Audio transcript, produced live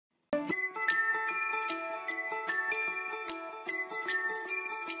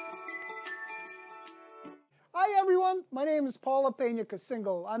everyone. My name is Paula Peña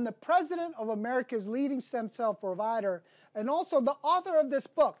Casingal. I'm the president of America's leading stem cell provider and also the author of this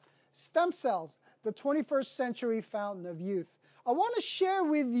book, Stem Cells, the 21st Century Fountain of Youth. I want to share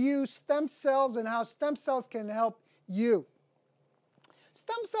with you stem cells and how stem cells can help you.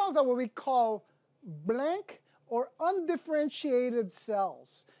 Stem cells are what we call blank or undifferentiated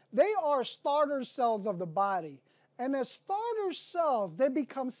cells. They are starter cells of the body. And as starter cells, they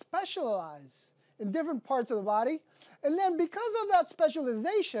become specialized in different parts of the body. And then because of that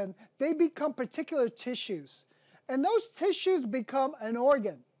specialization, they become particular tissues. And those tissues become an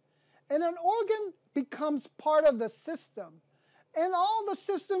organ. And an organ becomes part of the system. And all the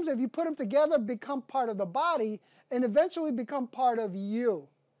systems, if you put them together, become part of the body and eventually become part of you.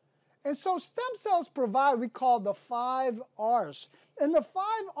 And so stem cells provide what we call the 5 R's. And the 5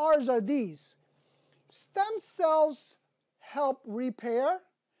 R's are these. Stem cells help repair,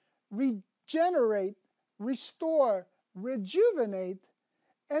 regenerate, restore, rejuvenate,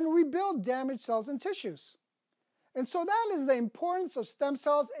 and rebuild damaged cells and tissues. And so that is the importance of stem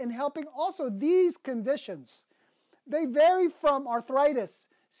cells in helping also these conditions. They vary from arthritis,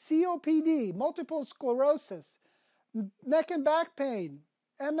 COPD, multiple sclerosis, neck and back pain,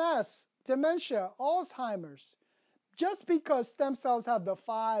 MS, dementia, Alzheimer's, just because stem cells have the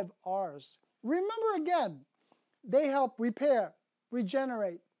 5 R's. Remember again, they help repair,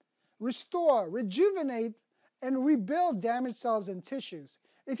 regenerate, restore, rejuvenate, and rebuild damaged cells and tissues.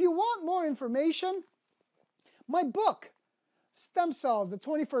 If you want more information, my book, Stem Cells, the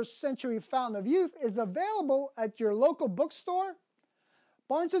 21st Century Fountain of Youth, is available at your local bookstore,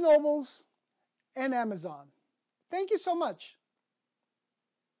 Barnes & Nobles, and Amazon. Thank you so much.